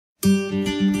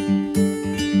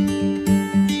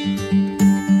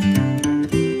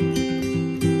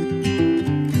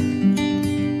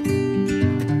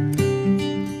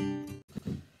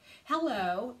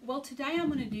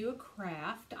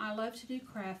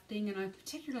crafting, and I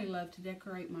particularly love to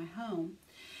decorate my home.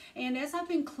 And as I've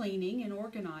been cleaning and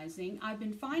organizing, I've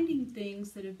been finding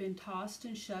things that have been tossed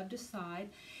and shoved aside,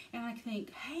 and I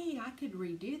think, hey, I could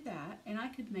redo that and I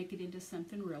could make it into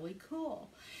something really cool.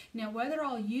 Now, whether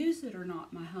I'll use it or not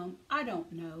in my home, I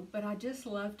don't know, but I just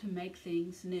love to make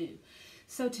things new.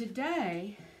 So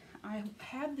today, I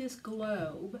have this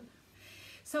globe.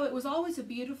 So it was always a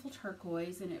beautiful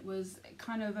turquoise, and it was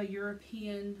kind of a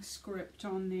European script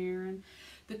on there, and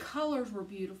the colors were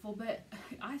beautiful, but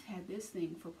I've had this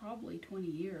thing for probably 20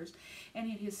 years, and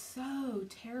it is so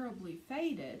terribly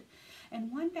faded.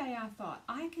 And one day I thought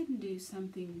I could do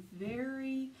something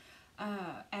very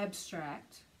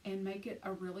abstract and make it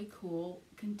a really cool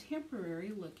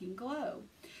contemporary looking globe.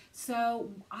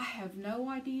 So I have no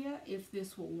idea if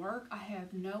this will work. I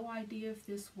have no idea if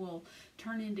this will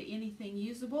turn into anything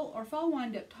usable or if I'll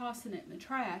wind up tossing it in the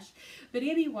trash. But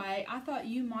anyway, I thought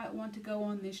you might want to go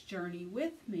on this journey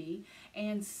with me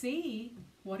and see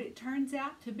what it turns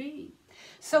out to be.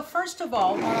 So first of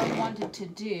all, what I wanted to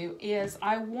do is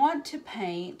I want to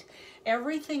paint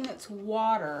everything that's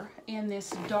water in this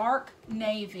dark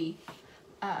navy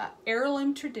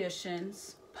Heirloom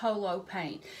Traditions polo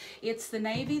paint. It's the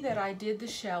navy that I did the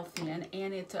shelf in,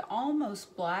 and it's an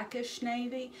almost blackish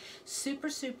navy, super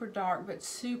dark but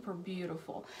super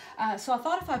beautiful. So I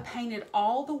thought if I painted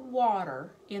all the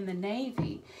water in the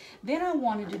navy, then I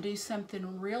wanted to do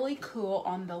something really cool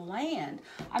on the land.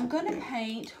 I'm going to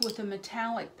paint with a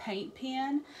metallic paint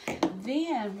pen.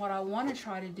 Then what I want to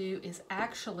try to do is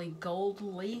actually gold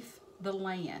leaf the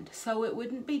land. So it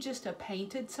wouldn't be just a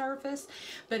painted surface,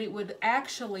 but it would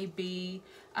actually be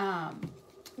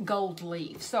gold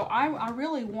leaf. So I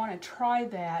really want to try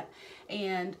that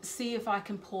and see if I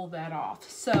can pull that off.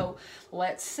 So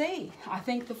let's see. I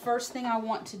think the first thing I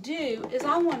want to do is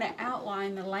I want to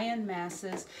outline the land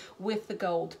masses with the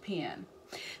gold pen.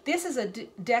 This is a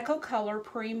Decocolor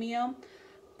Premium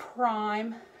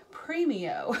Prime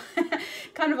Premio,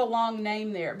 kind of a long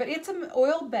name there, but it's an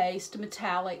oil-based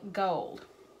metallic gold.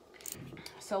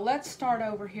 So let's start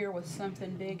over here with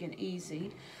something big and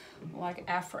easy, like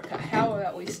Africa. How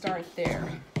about we start there?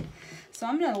 So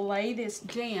I'm going to lay this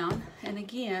down, and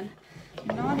again,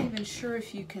 I'm not even sure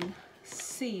if you can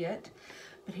see it,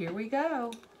 but here we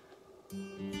go.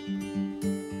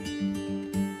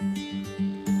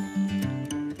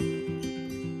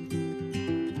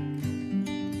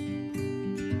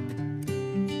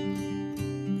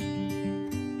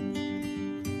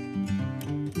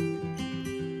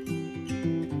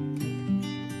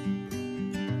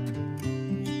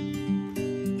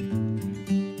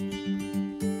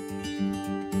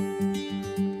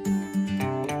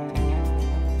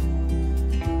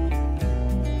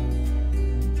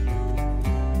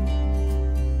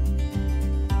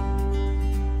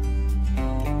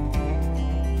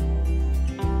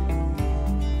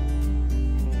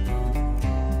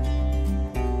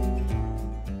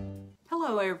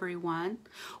 Everyone.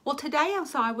 Well, today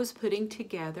as I was putting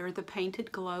together the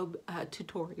Painted Globe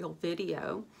tutorial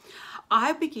video,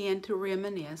 I began to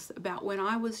reminisce about when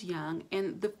I was young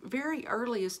and the very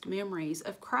earliest memories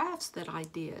of crafts that I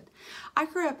did. I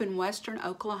grew up in western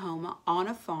Oklahoma on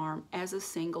a farm as a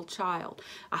single child.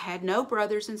 I had no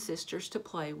brothers and sisters to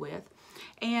play with,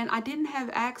 and I didn't have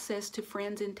access to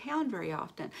friends in town very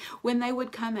often. When they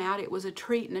would come out, it was a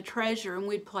treat and a treasure, and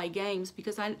we'd play games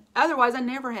because otherwise I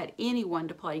never had anyone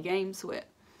to play games with.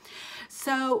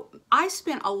 So I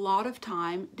spent a lot of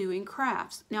time doing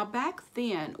crafts. Now back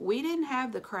then, we didn't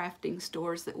have the crafting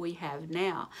stores that we have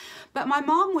now, but my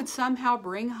mom would somehow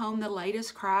bring home the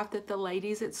latest craft that the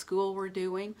ladies at school were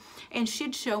doing, and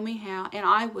she'd show me how, and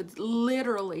I would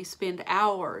literally spend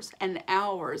hours and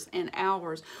hours and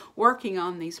hours working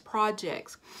on these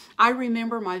projects. I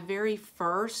remember my very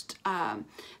first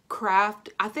craft.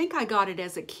 I think I got it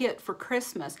as a kit for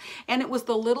Christmas, and it was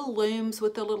the little looms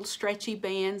with the little stretchy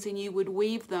bands, and you would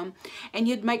weave them and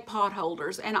you'd make pot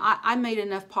holders, and I made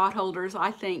enough pot holders,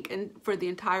 I think, for the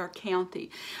entire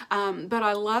county. But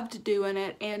I loved doing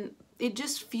it, and it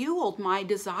just fueled my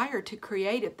desire to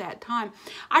create at that time.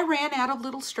 I ran out of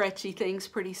little stretchy things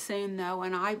pretty soon though,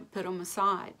 and I put them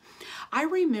aside. I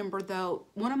remember though,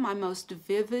 one of my most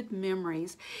vivid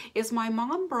memories is my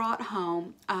mom brought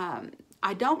home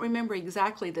I don't remember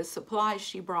exactly the supplies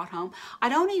she brought home. I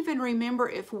don't even remember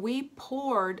if we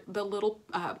poured the little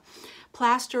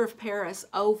plaster of Paris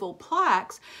oval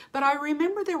plaques, but I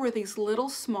remember there were these little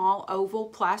small oval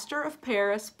plaster of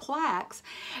Paris plaques,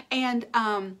 and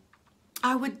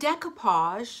I would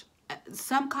decoupage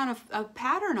some kind of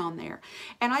pattern on there.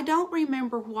 And I don't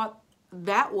remember what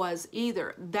that was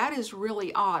either. That is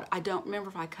really odd. I don't remember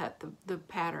if I cut the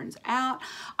patterns out.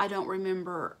 I don't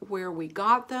remember where we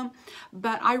got them,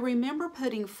 but I remember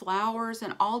putting flowers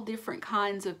and all different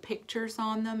kinds of pictures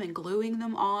on them and gluing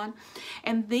them on.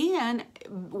 And then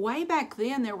way back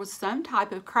then there was some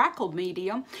type of crackle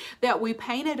medium that we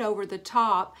painted over the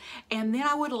top, and then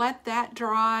I would let that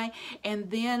dry,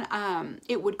 and then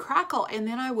it would crackle, and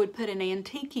then I would put an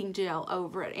antiquing gel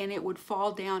over it, and it would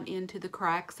fall down into the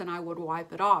cracks, and I would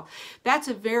wipe it off. That's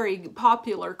a very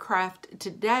popular craft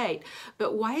today,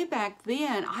 but way back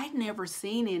then I'd never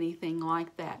seen anything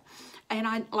like that.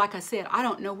 And like I said, I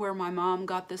don't know where my mom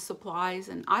got the supplies,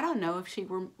 and I don't know if she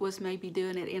was maybe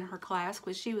doing it in her class,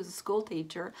 because she was a school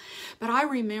teacher. But I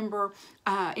remember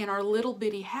in our little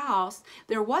bitty house,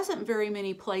 there wasn't very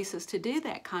many places to do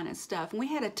that kind of stuff. And we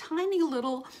had a tiny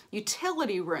little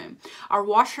utility room. Our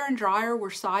washer and dryer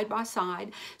were side by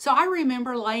side. So I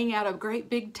remember laying out a great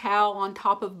big towel on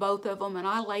top of both of them, and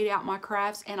I laid out my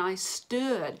crafts, and I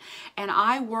stood and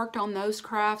I worked on those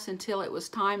crafts until it was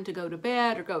time to go to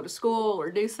bed or go to school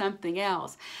or do something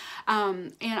else.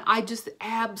 And I just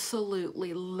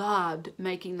absolutely loved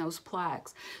making those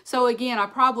plaques. So again, I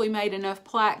probably made enough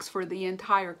plaques for the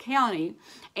entire county,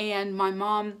 and my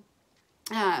mom,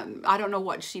 I don't know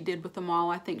what she did with them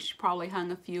all. I think she probably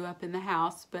hung a few up in the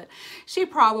house, but she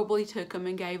probably took them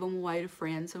and gave them away to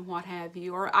friends and what have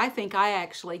you. Or I think I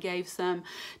actually gave some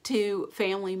to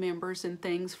family members and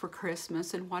things for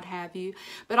Christmas and what have you.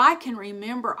 But I can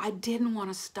remember I didn't want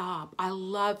to stop. I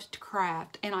loved to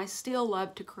craft, and I still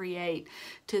love to create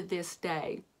to this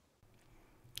day.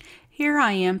 Here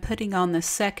I am putting on the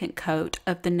second coat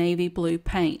of the navy blue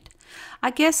paint.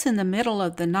 I guess in the middle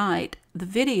of the night, the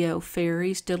video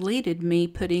fairies deleted me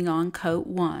putting on coat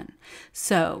 1.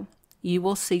 So you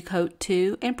will see coat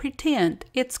 2 and pretend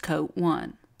it's coat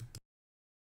 1.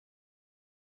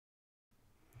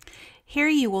 Here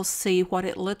you will see what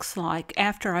it looks like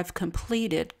after I've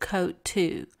completed coat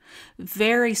 2.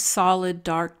 Very solid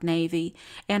dark navy,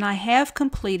 and I have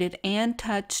completed and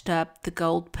touched up the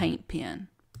gold paint pen.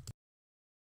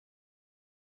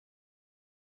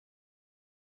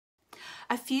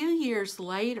 A few years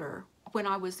later, when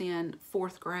I was in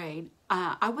 4th grade,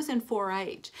 I was in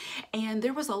 4-H, and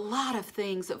there was a lot of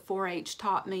things that 4-H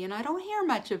taught me, and I don't hear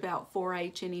much about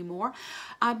 4-H anymore,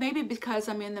 maybe because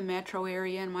I'm in the metro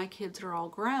area and my kids are all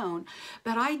grown,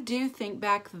 but I do think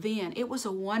back then it was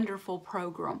a wonderful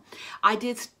program. I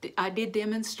did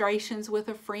demonstrations with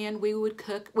a friend. We would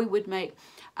cook, we would make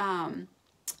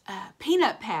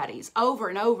peanut patties over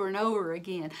and over and over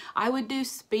again. I would do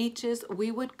speeches, we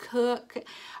would cook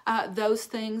those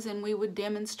things, and we would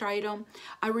demonstrate them.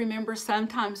 I remember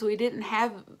sometimes we didn't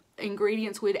have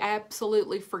ingredients, we'd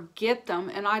absolutely forget them,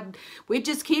 and we'd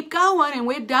just keep going, and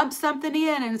we'd dump something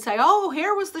in and say, oh,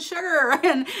 here was the sugar,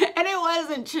 and it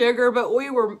wasn't sugar, but we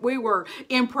were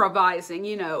improvising,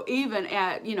 you know, even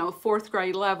at, you know, 4th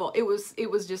grade level. It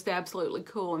was just absolutely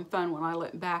cool and fun when I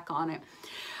look back on it.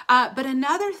 But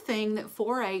another thing that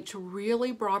 4-H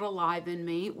really brought alive in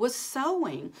me was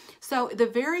sewing. So the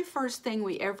very first thing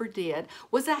we ever did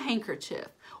was a handkerchief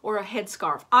or a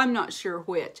headscarf. I'm not sure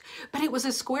which, but it was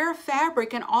a square of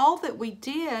fabric, and all that we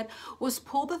did was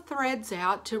pull the threads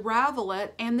out to ravel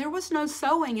it, and there was no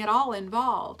sewing at all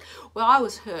involved. Well, I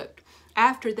was hooked.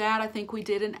 After that, I think we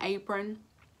did an apron.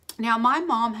 Now, my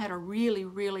mom had a really,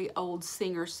 really old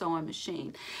Singer sewing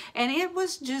machine, and it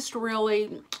was just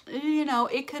really, you know,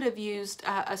 it could have used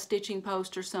a stitching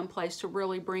post or someplace to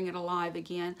really bring it alive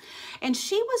again. And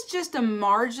she was just a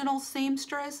marginal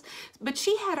seamstress, but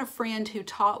she had a friend who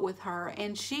taught with her,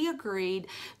 and she agreed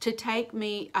to take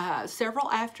me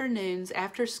several afternoons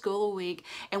after school a week,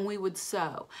 and we would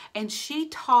sew. And she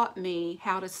taught me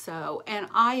how to sew, and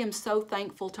I am so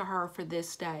thankful to her for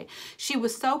this day. She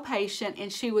was so patient,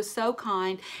 and she was so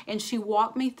kind, and she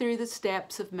walked me through the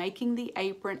steps of making the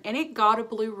apron, and it got a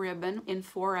blue ribbon in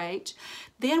 4-H.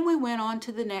 Then we went on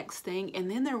to the next thing, and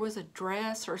then there was a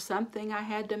dress or something I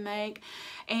had to make,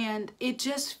 and it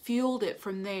just fueled it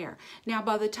from there. Now,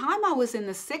 by the time I was in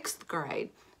the 6th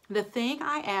grade, the thing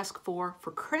I asked for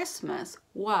Christmas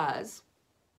was,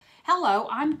 hello,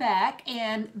 I'm back,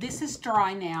 and this is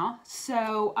dry now.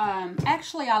 So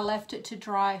actually I left it to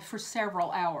dry for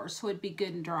several hours, so it'd be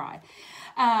good and dry.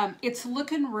 It's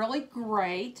looking really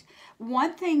great.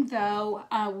 One thing though,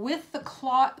 with the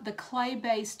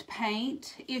clay-based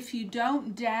paint, if you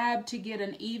don't dab to get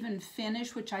an even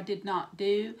finish, which I did not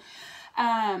do,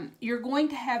 you're going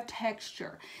to have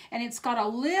texture, and it's got a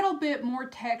little bit more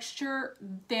texture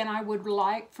than I would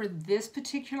like for this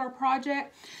particular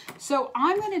project. So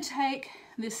I'm going to take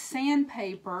this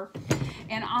sandpaper,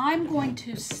 and I'm going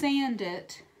to sand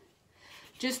it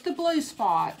just the blue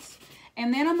spots,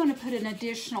 and then I'm going to put an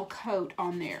additional coat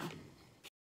on there.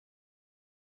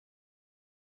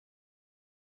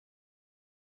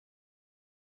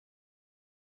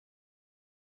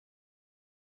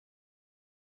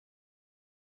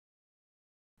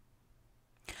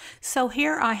 So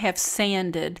here I have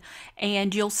sanded,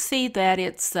 and you'll see that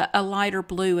it's a lighter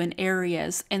blue in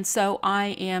areas, and so I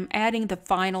am adding the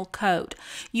final coat.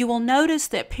 You will notice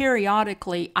that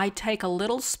periodically I take a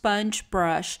little sponge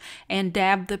brush and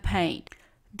dab the paint.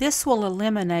 This will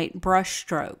eliminate brush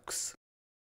strokes.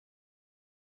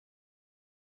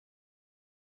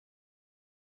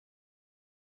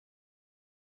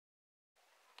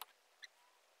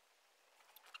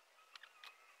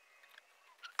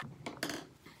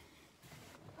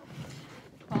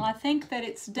 Well, I think that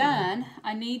it's done.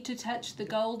 I need to touch the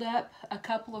gold up a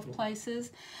couple of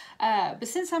places. But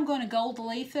since I'm going to gold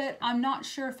leaf it, I'm not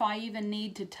sure if I even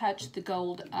need to touch the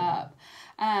gold up.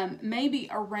 Maybe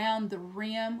around the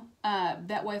rim.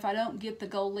 That way if I don't get the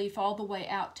gold leaf all the way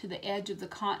out to the edge of the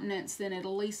continents, then at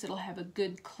least it'll have a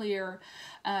good clear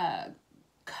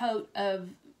coat of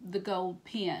the gold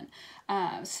pen.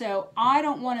 So I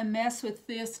don't want to mess with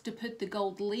this to put the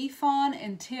gold leaf on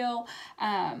until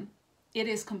it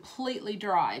is completely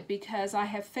dry, because I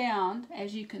have found,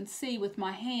 as you can see with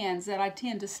my hands, that I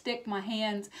tend to stick my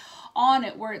hands on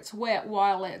it where it's wet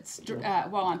while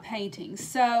I'm painting.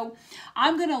 So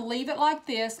I'm going to leave it like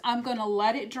this. I'm going to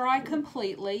let it dry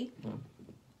completely,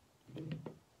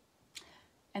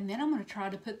 and then I'm going to try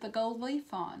to put the gold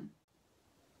leaf on.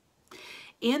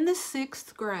 In the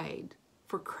 6th grade,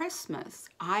 for Christmas,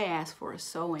 I asked for a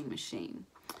sewing machine,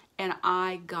 and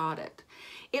I got it.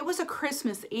 It was a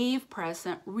Christmas Eve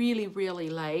present, really, really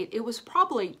late. It was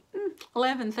probably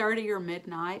 11:30 or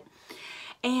midnight.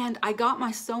 And I got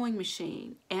my sewing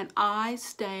machine, and I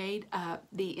stayed up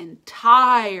the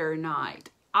entire night.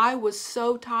 I was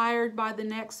so tired by the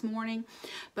next morning,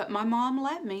 but my mom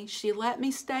let me. She let me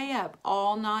stay up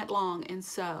all night long and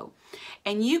sew.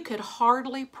 And you could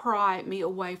hardly pry me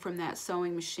away from that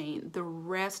sewing machine the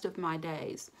rest of my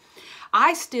days.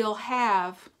 I still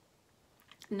have,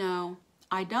 no,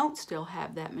 I don't still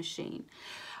have that machine.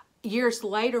 Years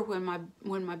later, when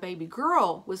my baby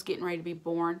girl was getting ready to be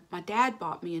born, my dad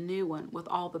bought me a new one with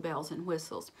all the bells and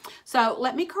whistles. So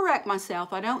let me correct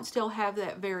myself. I don't still have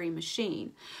that very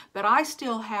machine, but I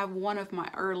still have one of my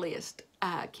earliest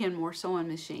Kenmore sewing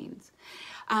machines.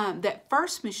 That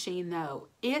first machine, though,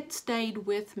 it stayed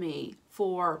with me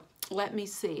for, let me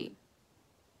see,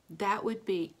 that would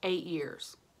be 8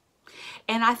 years.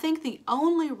 And I think the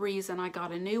only reason I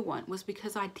got a new one was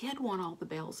because I did want all the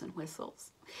bells and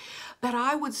whistles. But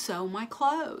I would sew my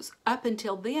clothes. Up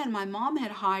until then, my mom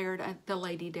had hired the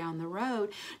lady down the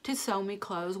road to sew me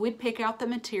clothes. We'd pick out the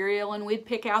material, and we'd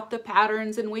pick out the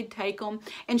patterns, and we'd take them.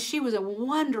 And she was a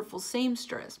wonderful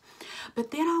seamstress.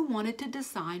 But then I wanted to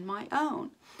design my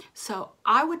own. So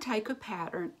I would take a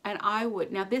pattern, and I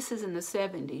would, now this is in the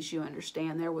 70s, you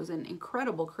understand, there was an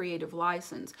incredible creative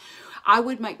license. I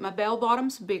would make my bell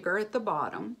bottoms bigger at the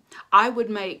bottom. I would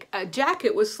make a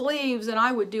jacket with sleeves, and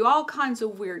I would do all kinds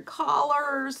of weird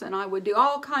collars, and I would do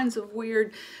all kinds of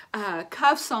weird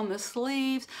cuffs on the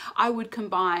sleeves. I would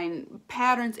combine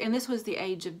patterns, and this was the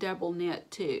age of double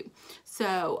knit too.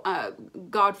 So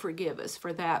God forgive us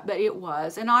for that, but it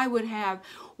was. And I would have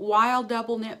wild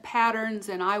double knit patterns,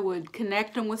 and I would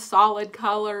connect them with solid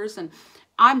colors. And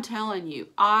I'm telling you,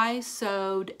 I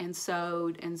sewed and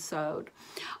sewed and sewed.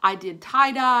 I did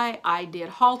tie-dye, I did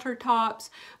halter tops,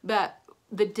 but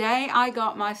the day I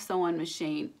got my sewing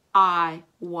machine, I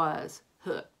was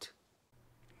hooked.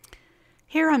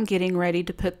 Here I'm getting ready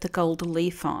to put the gold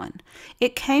leaf on.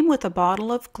 It came with a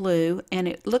bottle of glue, and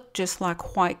it looked just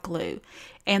like white glue.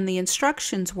 And the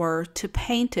instructions were to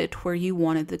paint it where you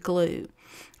wanted the glue.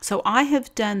 So I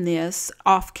have done this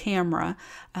off camera.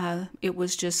 It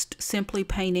was just simply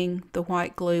painting the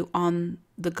white glue on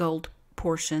the gold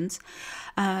portions.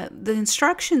 The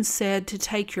instructions said to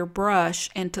take your brush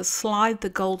and to slide the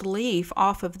gold leaf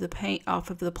off of the paint,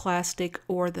 off of the plastic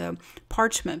or the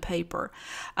parchment paper.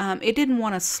 It didn't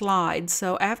want to slide,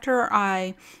 so after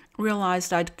I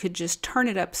realized I could just turn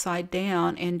it upside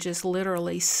down and just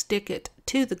literally stick it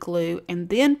to the glue and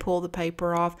then pull the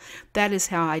paper off, that is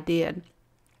how I did.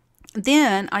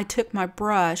 Then I took my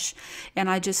brush and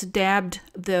I just dabbed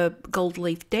the gold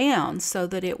leaf down so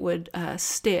that it would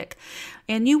stick.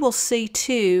 And you will see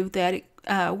too that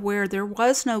where there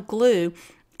was no glue,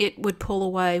 it would pull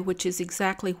away, which is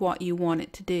exactly what you want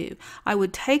it to do. I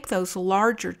would take those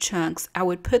larger chunks, I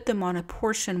would put them on a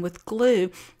portion with glue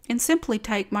and simply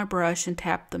take my brush and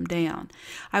tap them down.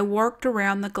 I worked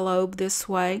around the globe this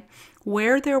way.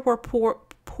 Where there were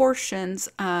portions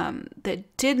that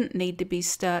didn't need to be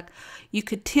stuck, you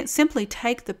could simply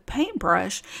take the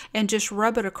paintbrush and just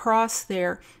rub it across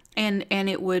there, and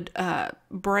it would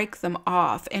break them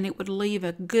off, and it would leave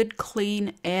a good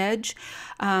clean edge.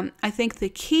 I think the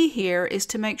key here is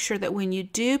to make sure that when you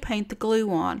do paint the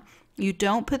glue on, you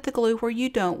don't put the glue where you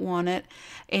don't want it,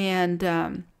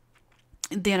 and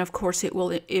then of course it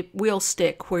will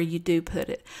stick where you do put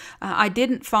it. I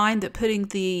didn't find that putting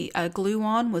the glue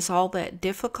on was all that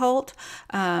difficult.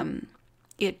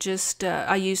 It just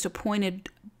I used a pointed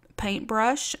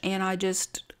paintbrush, and I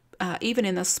just even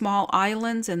in the small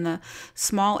islands and the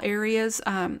small areas,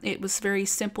 it was very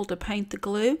simple to paint the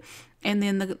glue. And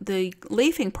then the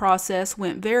leafing process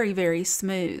went very, very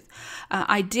smooth.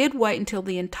 I did wait until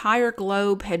the entire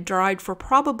globe had dried for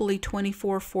probably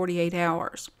 24-48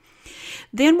 hours.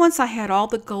 Then once I had all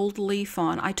the gold leaf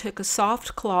on, I took a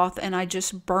soft cloth and I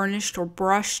just burnished or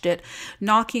brushed it,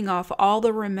 knocking off all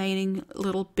the remaining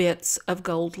little bits of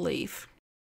gold leaf.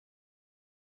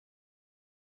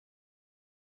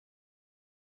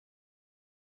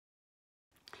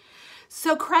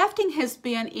 So crafting has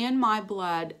been in my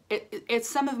blood. It's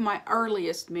some of my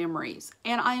earliest memories,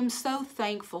 and I am so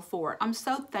thankful for it. I'm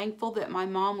so thankful that my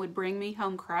mom would bring me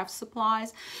home craft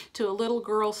supplies to a little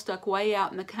girl stuck way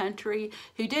out in the country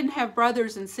who didn't have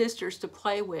brothers and sisters to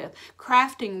play with.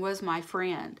 Crafting was my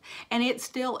friend, and it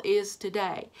still is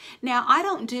today. Now, I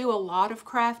don't do a lot of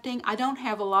crafting. I don't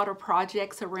have a lot of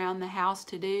projects around the house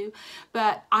to do,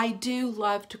 but I do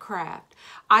love to craft.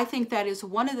 I think that is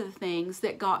one of the things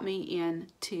that got me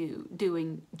into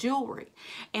doing jewelry.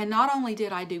 And not only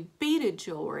did I do beaded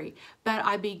jewelry, but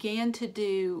I began to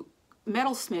do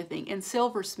metalsmithing and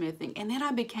silversmithing, and then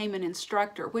I became an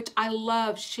instructor, which I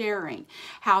love sharing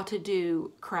how to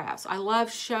do crafts. I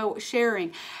love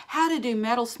sharing how to do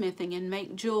metalsmithing and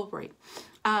make jewelry.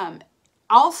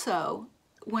 Also,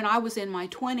 when I was in my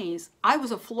 20s, I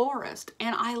was a florist,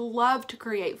 and I loved to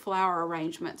create flower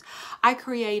arrangements. I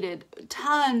created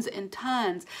tons and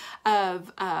tons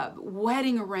of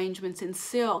wedding arrangements in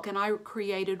silk, and I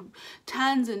created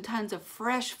tons and tons of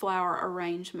fresh flower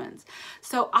arrangements.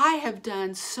 So I have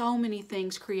done so many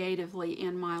things creatively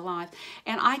in my life,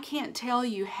 and I can't tell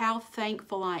you how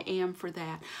thankful I am for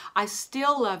that. I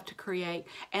still love to create,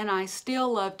 and I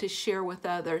still love to share with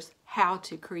others how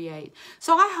to create.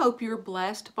 So I hope you're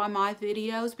blessed by my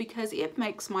videos, because it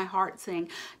makes my heart sing,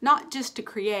 not just to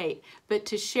create, but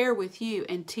to share with you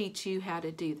and teach you how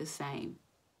to do the same.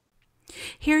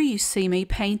 Here you see me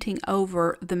painting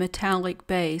over the metallic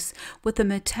base with a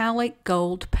metallic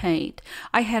gold paint.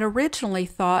 I had originally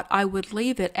thought I would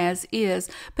leave it as is,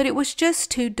 but it was just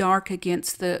too dark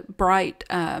against the bright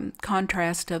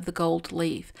contrast of the gold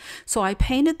leaf. So I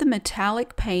painted the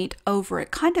metallic paint over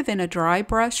it, kind of in a dry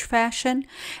brush fashion,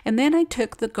 and then I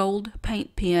took the gold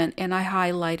paint pen and I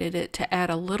highlighted it to add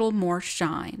a little more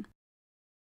shine.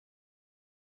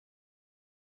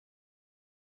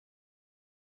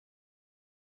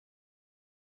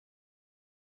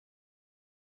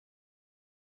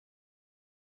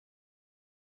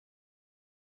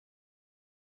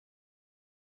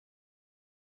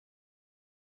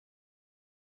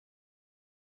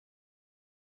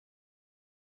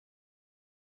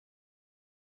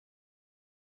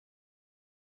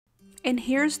 And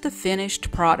here's the finished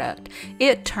product.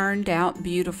 It turned out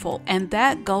beautiful, and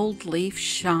that gold leaf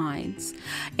shines.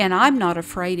 And I'm not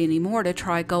afraid anymore to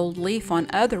try gold leaf on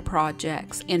other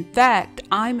projects. In fact,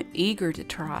 I'm eager to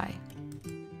try.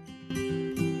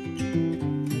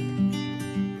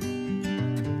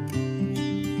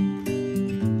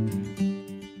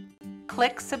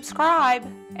 Click subscribe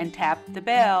and tap the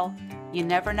bell. You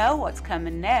never know what's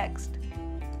coming next.